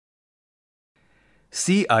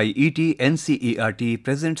CIET NCERT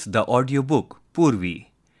presents the audiobook Purvi,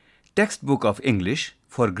 Textbook of English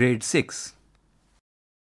for Grade 6.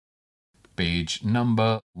 Page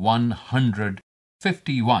number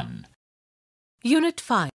 151. Unit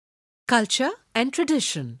 5. Culture and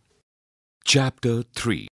Tradition. Chapter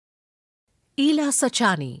 3. Ila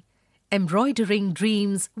Sachani Embroidering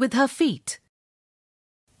Dreams with Her Feet.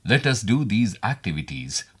 Let us do these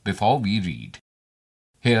activities before we read.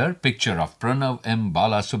 Here, picture of Pranav M.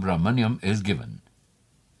 Balasubramaniam is given.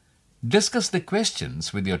 Discuss the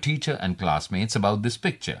questions with your teacher and classmates about this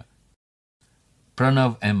picture.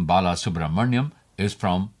 Pranav M. Balasubramaniam is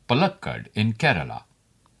from Palakkad in Kerala.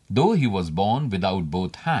 Though he was born without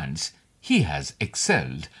both hands, he has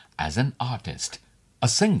excelled as an artist, a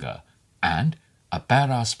singer, and a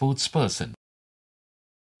para-sportsperson.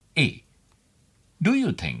 A. Do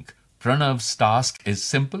you think Pranav's task is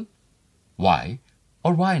simple? Why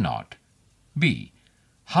or why not? B.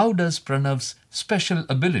 How does Pranav's special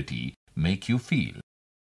ability make you feel?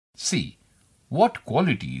 C. What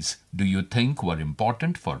qualities do you think were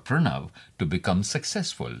important for Pranav to become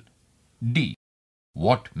successful? D.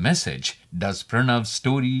 What message does Pranav's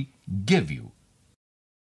story give you?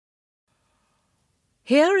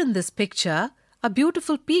 Here in this picture, a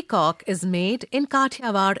beautiful peacock is made in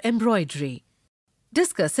Kathiawar embroidery.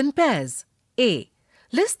 Discuss in pairs. A.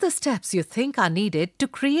 List the steps you think are needed to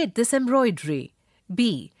create this embroidery.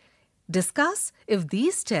 B. Discuss if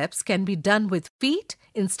these steps can be done with feet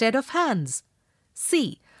instead of hands.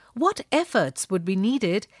 C. What efforts would be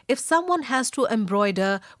needed if someone has to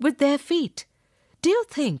embroider with their feet? Do you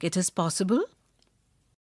think it is possible?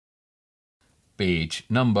 Page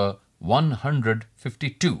number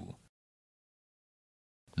 152.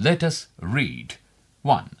 Let us read.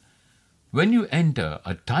 1. When you enter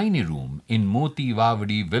a tiny room in Moti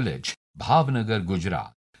Wawadi village, Bhavnagar,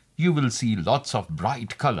 Gujarat, you will see lots of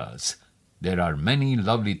bright colors. There are many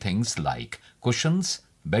lovely things like cushions,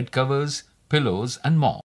 bed covers, pillows and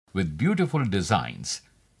more with beautiful designs.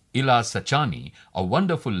 Ila Sachani, a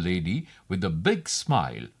wonderful lady with a big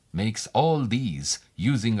smile, makes all these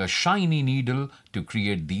using a shiny needle to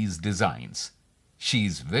create these designs. She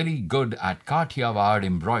is very good at Kathiawar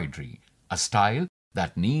embroidery, a style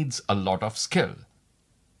that needs a lot of skill.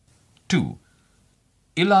 2.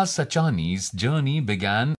 Ila Sachani's journey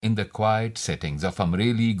began in the quiet settings of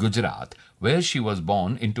Amreli, Gujarat, where she was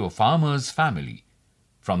born into a farmer's family.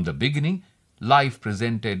 From the beginning, life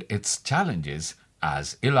presented its challenges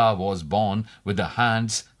as Ila was born with the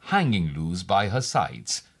hands hanging loose by her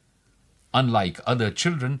sides. Unlike other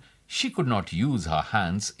children, she could not use her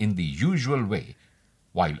hands in the usual way,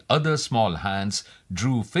 while other small hands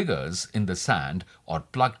drew figures in the sand or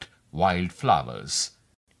plucked wild flowers.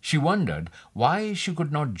 She wondered why she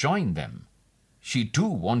could not join them. She too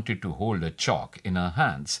wanted to hold a chalk in her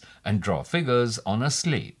hands and draw figures on a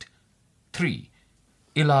slate. 3.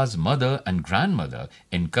 Ila's mother and grandmother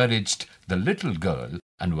encouraged the little girl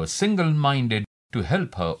and were single-minded to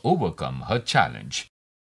help her overcome her challenge.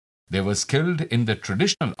 They were skilled in the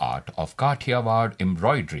traditional art of Kathiawar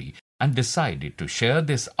embroidery and decided to share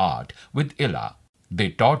this art with Ila. They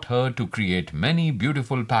taught her to create many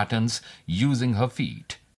beautiful patterns using her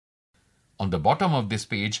feet. On the bottom of this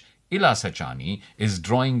page, Ila Sachani is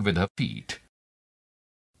drawing with her feet.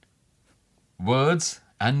 Words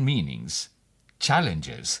and meanings.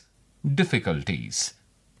 Challenges, difficulties.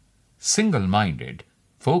 Single-minded,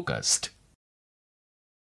 focused.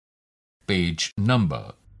 Page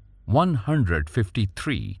number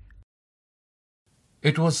 153.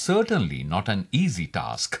 It was certainly not an easy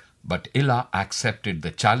task, but Ila accepted the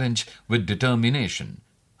challenge with determination.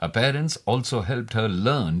 Her parents also helped her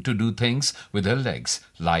learn to do things with her legs,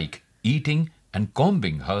 like eating and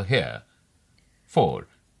combing her hair. 4.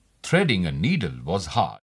 Threading a needle was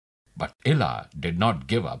hard, but Ila did not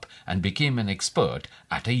give up and became an expert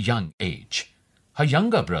at a young age. Her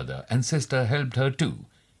younger brother and sister helped her too.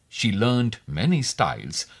 She learned many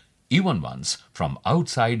styles, even ones from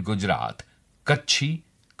outside Gujarat, Kutchi,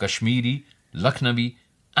 Kashmiri, Lucknowi,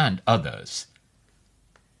 and others.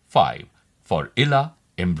 5. For Ila,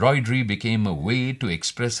 embroidery became a way to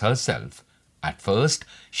express herself. At first,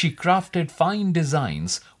 she crafted fine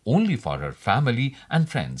designs only for her family and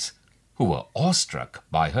friends, who were awestruck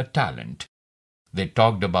by her talent. They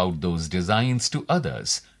talked about those designs to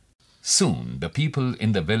others. Soon, the people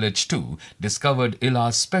in the village too discovered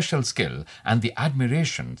Ila's special skill, and the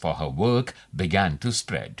admiration for her work began to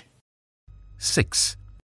spread. 6.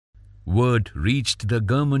 Word reached the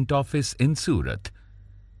government office in Surat.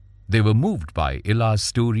 They were moved by Ila's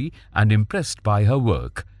story and impressed by her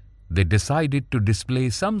work. they decided to display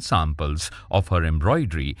some samples of her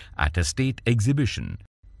embroidery at a state exhibition.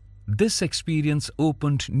 This experience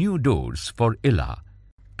opened new doors for Ila.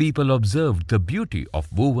 People observed the beauty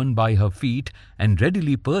of woven by her feet and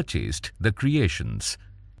readily purchased the creations.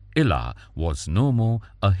 Ila was no more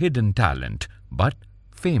a hidden talent, but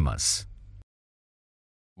famous.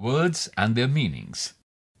 Words and their meanings.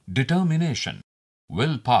 Determination,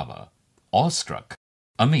 willpower, awestruck,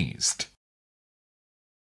 amazed.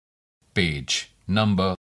 Page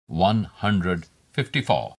number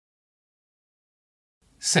 154.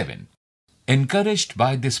 7. Encouraged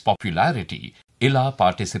by this popularity, Ila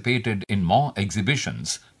participated in more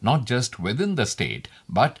exhibitions, not just within the state,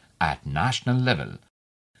 but at national level.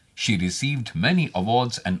 She received many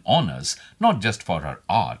awards and honors, not just for her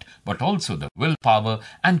art, but also the willpower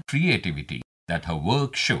and creativity that her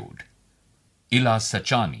work showed. Ila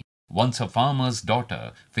Sachani, once a farmer's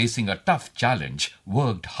daughter facing a tough challenge,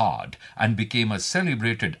 worked hard and became a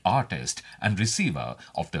celebrated artist and receiver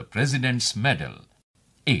of the President's Medal.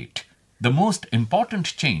 8. The most important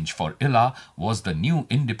change for Ila was the new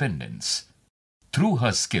independence. Through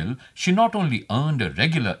her skill, she not only earned a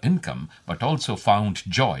regular income but also found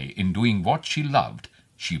joy in doing what she loved.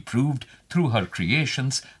 She proved through her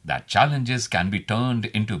creations that challenges can be turned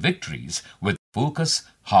into victories with focus,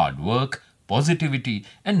 hard work, positivity,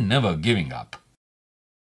 and never giving up.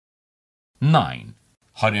 9.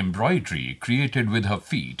 Her embroidery, created with her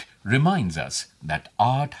feet, reminds us that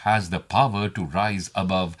art has the power to rise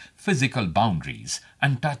above physical boundaries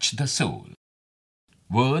and touch the soul.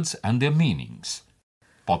 Words and their meanings.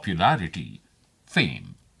 Popularity,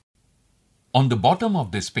 fame. On the bottom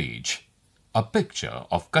of this page, a picture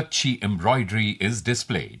of Kutchi embroidery is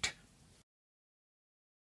displayed.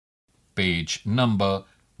 Page number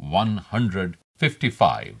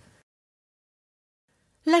 155.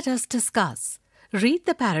 Let us discuss. Read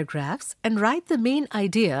the paragraphs and write the main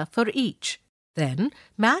idea for each. Then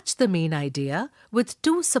match the main idea with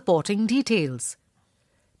two supporting details.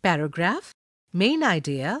 Paragraph, main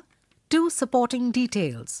idea, two supporting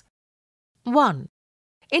details. 1.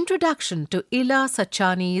 Introduction to Ila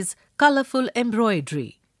Sachani's colorful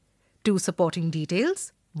embroidery. Two supporting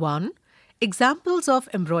details. 1. Examples of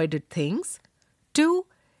embroidered things. 2.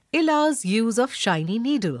 Ila's use of shiny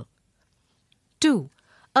needle. 2.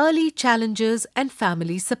 Early challenges and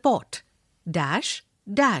family support. Dash,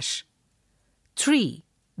 dash. 3.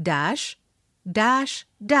 Dash, dash,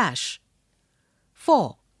 dash.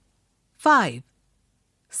 4. 5.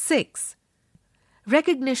 6.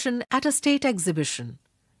 Recognition at a state exhibition.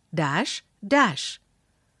 Dash, dash.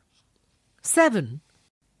 7.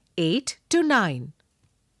 8 to 9.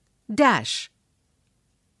 Dash.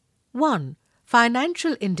 1.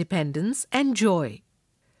 Financial independence and joy.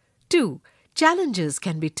 2. Challenges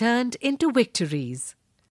can be turned into victories.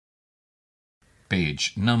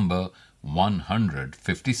 Page number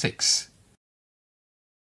 156.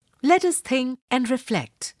 Let us think and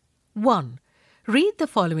reflect. 1. Read the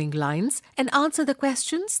following lines and answer the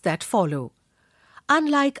questions that follow.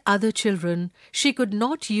 Unlike other children, she could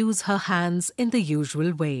not use her hands in the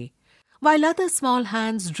usual way. While other small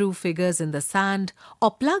hands drew figures in the sand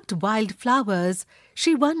or plucked wild flowers,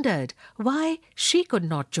 she wondered why she could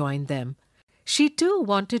not join them. She too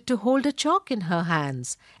wanted to hold a chalk in her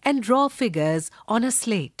hands and draw figures on a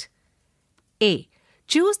slate. A.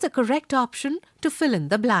 Choose the correct option to fill in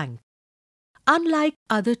the blank. Unlike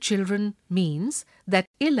other children means that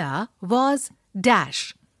Ila was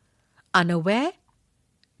dash, unaware,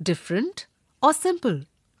 different, or simple.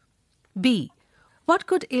 B. What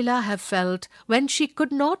could Ila have felt when she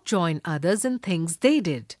could not join others in things they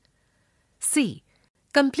did? C.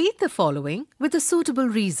 Complete the following with a suitable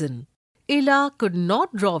reason. Ila could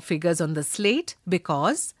not draw figures on the slate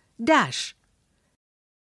because dash.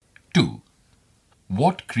 2.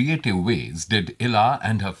 What creative ways did Ila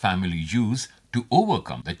and her family use to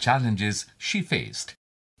overcome the challenges she faced?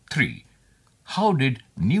 3. How did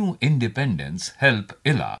new independence help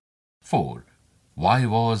Ila? 4. Why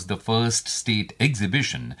was the first state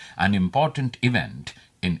exhibition an important event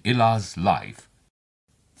in Ila's life?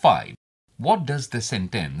 5. What does the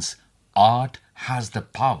sentence, "Art has the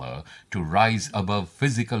power to rise above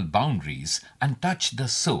physical boundaries and touch the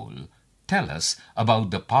soul," tell us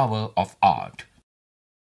about the power of art?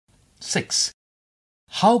 6.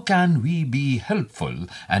 How can we be helpful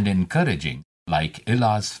and encouraging like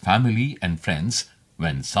Ila's family and friends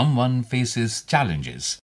when someone faces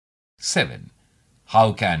challenges? 7.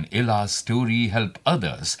 How can Ila's story help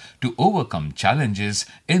others to overcome challenges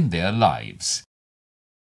in their lives?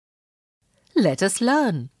 Let us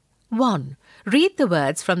learn. 1. Read the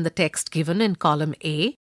words from the text given in column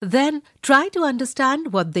A Then try to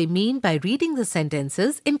understand what they mean by reading the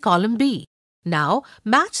sentences in column B. Now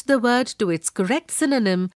match the word to its correct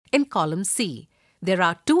synonym in column C. There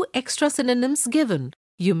are 2 extra synonyms given.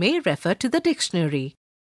 You may refer to the dictionary.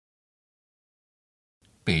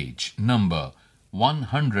 Page number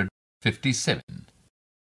 157.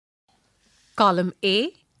 Column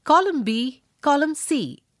A, column B, column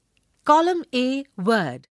C. Column A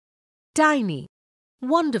word: tiny,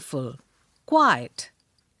 wonderful, quiet,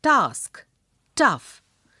 task, tough.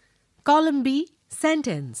 Column B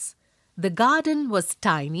sentence: the garden was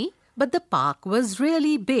tiny, but the park was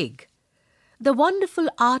really big. The wonderful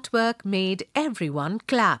artwork made everyone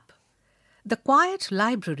clap. The quiet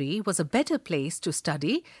library was a better place to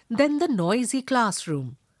study than the noisy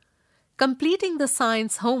classroom. Completing the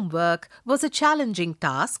science homework was a challenging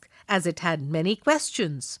task as it had many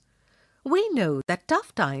questions. We know that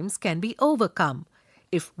tough times can be overcome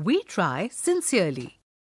if we try sincerely.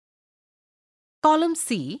 Column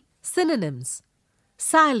C, synonyms: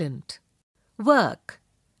 silent, work,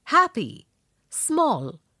 happy,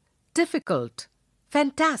 small, difficult,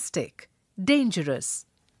 fantastic, dangerous.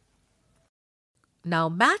 Now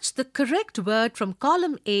match the correct word from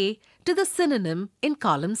column A to the synonym in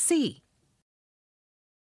column C.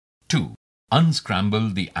 2. Unscramble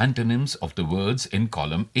the antonyms of the words in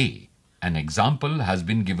column A. An example has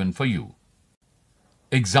been given for you.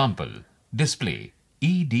 Example: display,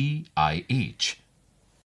 EDIH.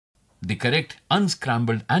 The correct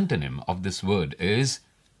unscrambled antonym of this word is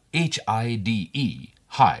HIDE,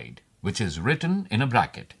 hide, which is written in a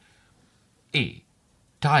bracket. A.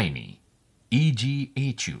 Tiny,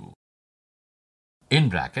 EGHU. In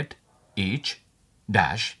bracket, H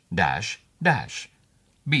dash dash dash.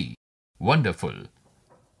 B. Wonderful,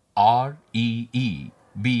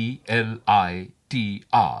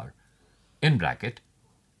 REEBLITR. In bracket,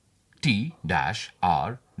 T dash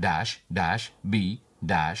R dash dash B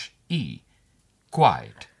dash E.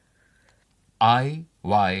 Quiet, IYNSO.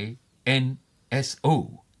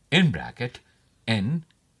 In bracket, N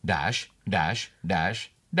dash dash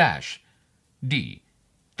dash dash. D.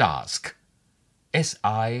 Task,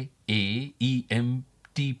 SIAEMTP.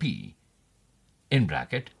 In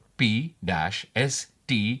bracket,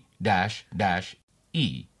 P-ST-E.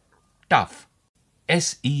 Tough,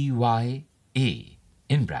 SEYA.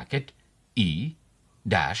 In bracket, E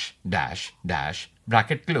dash dash dash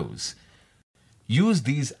bracket close. Use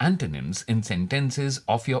these antonyms in sentences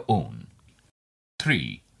of your own.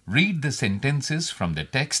 3. Read the sentences from the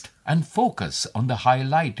text and focus on the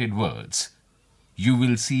highlighted words. You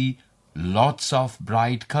will see lots of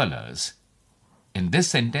bright colors. In this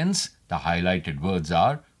sentence, the highlighted words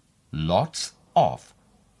are lots of.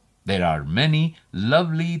 There are many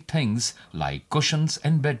lovely things like cushions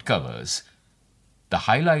and bed covers. The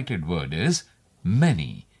highlighted word is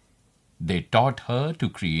many. They taught her to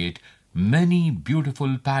create many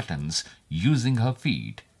beautiful patterns using her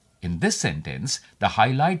feet. In this sentence, the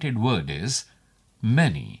highlighted word is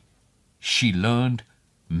many. She learned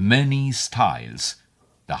many styles.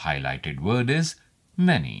 The highlighted word is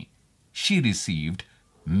many. She received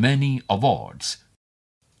many awards.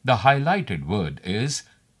 The highlighted word is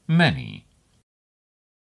many.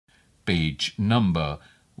 Page number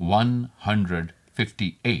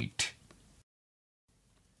 158.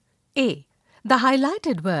 A. The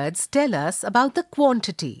highlighted words tell us about the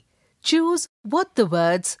quantity. Choose what the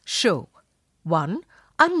words show. 1.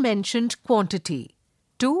 Unmentioned quantity.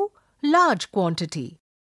 2. Large quantity.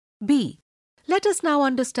 B. Let us now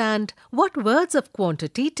understand what words of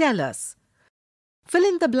quantity tell us. Fill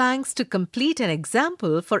in the blanks to complete an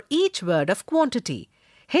example for each word of quantity.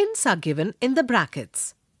 Hints are given in the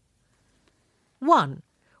brackets. 1.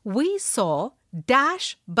 We saw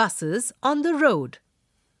dash buses on the road.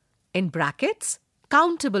 In brackets,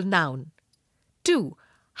 countable noun. 2.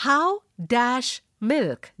 How dash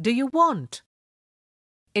milk do you want?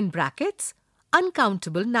 In brackets,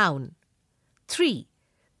 uncountable noun. 3.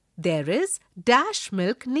 There is dash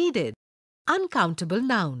milk needed. Uncountable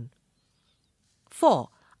noun. 4.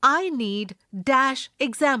 I need dash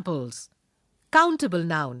examples. Countable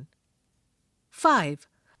noun. 5.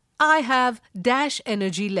 I have dash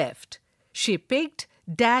energy left. She picked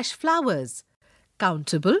dash flowers.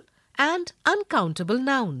 Countable and uncountable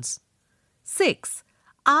nouns. 6.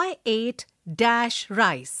 I ate dash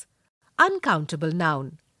rice. Uncountable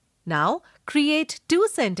noun. Now, create 2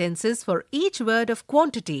 sentences for each word of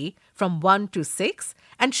quantity from 1 to 6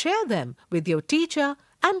 and share them with your teacher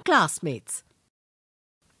and classmates.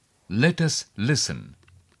 Let us listen.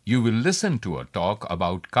 You will listen to a talk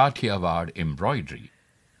about Kathiawar embroidery.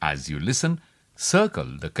 As you listen,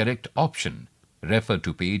 circle the correct option. Refer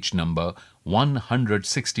to page number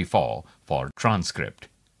 164 for transcript.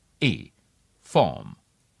 A. Form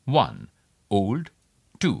 1. Old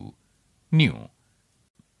 2. New.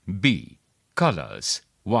 B. Colors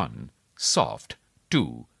 1. Soft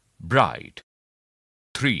 2. Bright.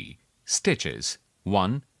 3. Stitches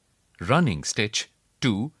 1. Running stitch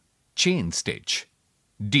 2. Chain stitch.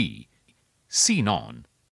 D. Seen on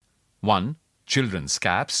 1. Children's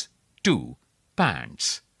caps 2.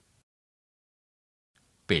 Pants.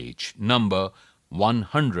 Page number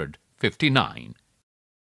 159.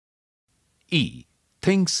 E.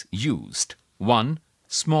 Things used 1.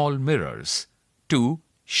 Small mirrors 2.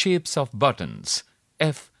 Shapes of buttons.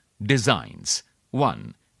 F. Designs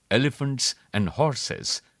 1. Elephants and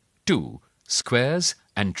horses 2. Squares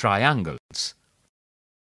and triangles.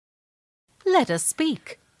 Let us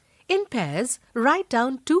speak. In pairs, write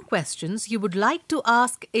down 2 questions you would like to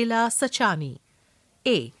ask Ila Sachani.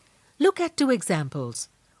 A. Look at 2 examples.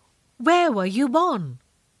 Where were you born?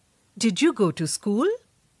 Did you go to school?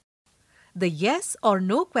 The yes or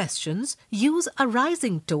no questions use a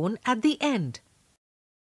rising tone at the end.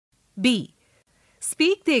 B.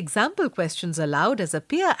 Speak the example questions aloud as a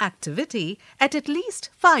peer activity at least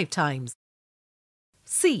 5 times.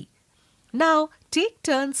 C. Now take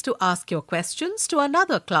turns to ask your questions to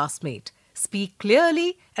another classmate. Speak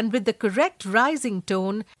clearly and with the correct rising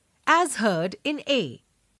tone as heard in A.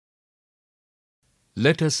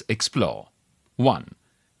 Let us explore. 1.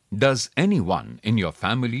 Does anyone in your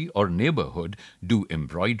family or neighborhood do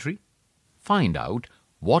embroidery? Find out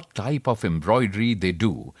what type of embroidery they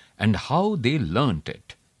do and how they learnt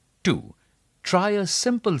it. 2. Try a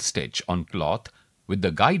simple stitch on cloth with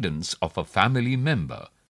the guidance of a family member.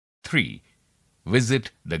 3.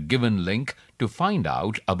 Visit the given link to find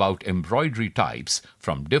out about embroidery types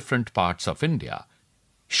from different parts of India.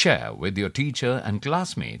 Share with your teacher and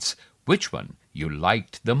classmates which one you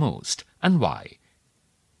liked the most and why.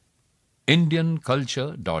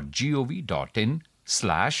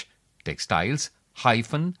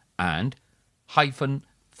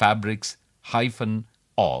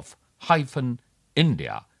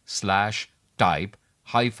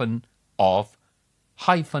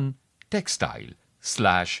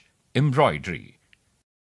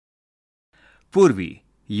 Purvi,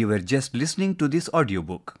 you were just listening to this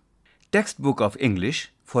audiobook. Textbook of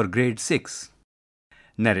English for Grade 6.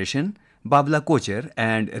 Narration Babla Kocher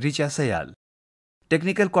and Richa Sayal.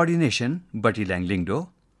 Technical coordination Bati Langlingdo.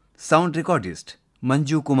 Sound recordist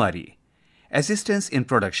Manju Kumari. Assistance in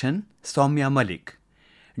production Soumya Malik.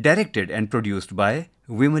 Directed and produced by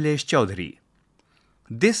Vimalesh Chaudhary.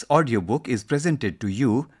 This audiobook is presented to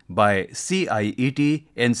you by CIET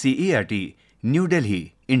NCERT, New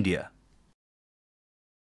Delhi, India.